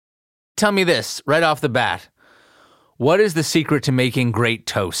tell me this right off the bat. What is the secret to making great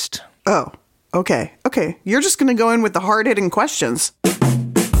toast? Oh, okay. You're just going to go in with the hard-hitting questions.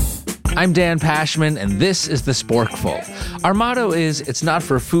 I'm Dan Pashman, and this is the Sporkful. Our motto is, it's not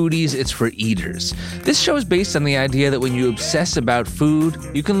for foodies, it's for eaters. This show is based on the idea that when you obsess about food,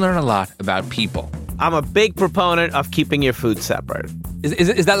 you can learn a lot about people. I'm a big proponent of keeping your food separate.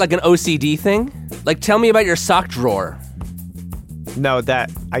 Is that like an OCD thing? Like, tell me about your sock drawer. No,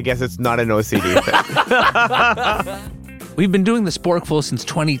 I guess it's not an OCD thing. We've been doing the Sporkful since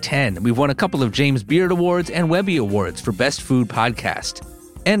 2010. We've won a couple of James Beard Awards and Webby Awards for Best Food Podcast.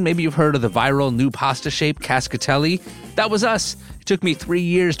 And maybe you've heard of the viral new pasta shape, cascatelli. That was us. It took me 3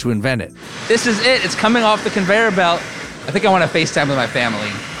 years to invent it. This is it. It's coming off the conveyor belt. I think I want to FaceTime with my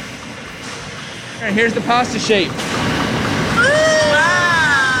family. All right, here's the pasta shape.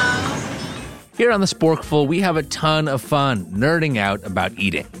 Here on the Sporkful, we have a ton of fun nerding out about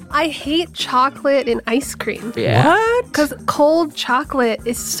eating. I hate chocolate and ice cream. Yeah. What? Because cold chocolate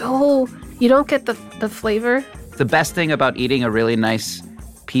is so... You don't get the flavor. The best thing about eating a really nice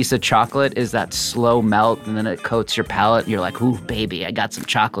piece of chocolate is that slow melt, and then it coats your palate, and you're like, ooh, baby, I got some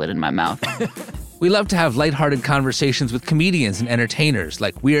chocolate in my mouth. We love to have lighthearted conversations with comedians and entertainers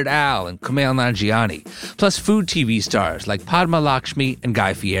like Weird Al and Kumail Nanjiani, plus food TV stars like Padma Lakshmi and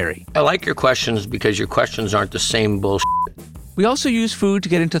Guy Fieri. I like your questions because your questions aren't the same bullshit. We also use food to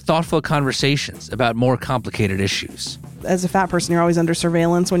get into thoughtful conversations about more complicated issues. As a fat person, you're always under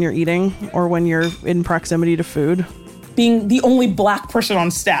surveillance when you're eating or when you're in proximity to food. Being the only black person on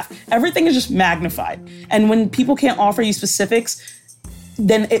staff, everything is just magnified. And when people can't offer you specifics,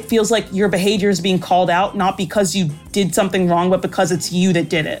 then it feels like your behavior is being called out, not because you did something wrong, but because it's you that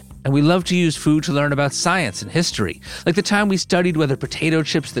did it. And we love to use food to learn about science and history, like the time we studied whether potato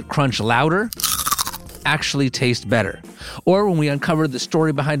chips that crunch louder actually taste better, or when we uncovered the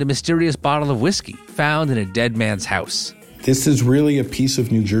story behind a mysterious bottle of whiskey found in a dead man's house. This is really a piece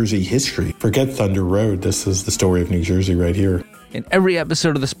of New Jersey history. Forget Thunder Road. This is the story of New Jersey right here. In every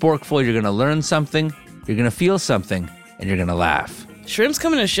episode of the Sporkful, you're going to learn something, you're going to feel something, and you're going to laugh. Shrimps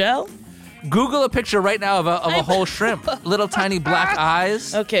come in a shell? Google a picture right now of a whole shrimp. Little tiny black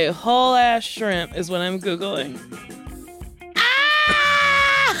eyes. Okay, whole ass shrimp is what I'm Googling.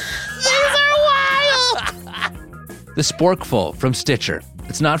 These are wild! The Sporkful from Stitcher.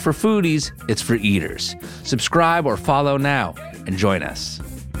 It's not for foodies, it's for eaters. Subscribe or follow now and join us.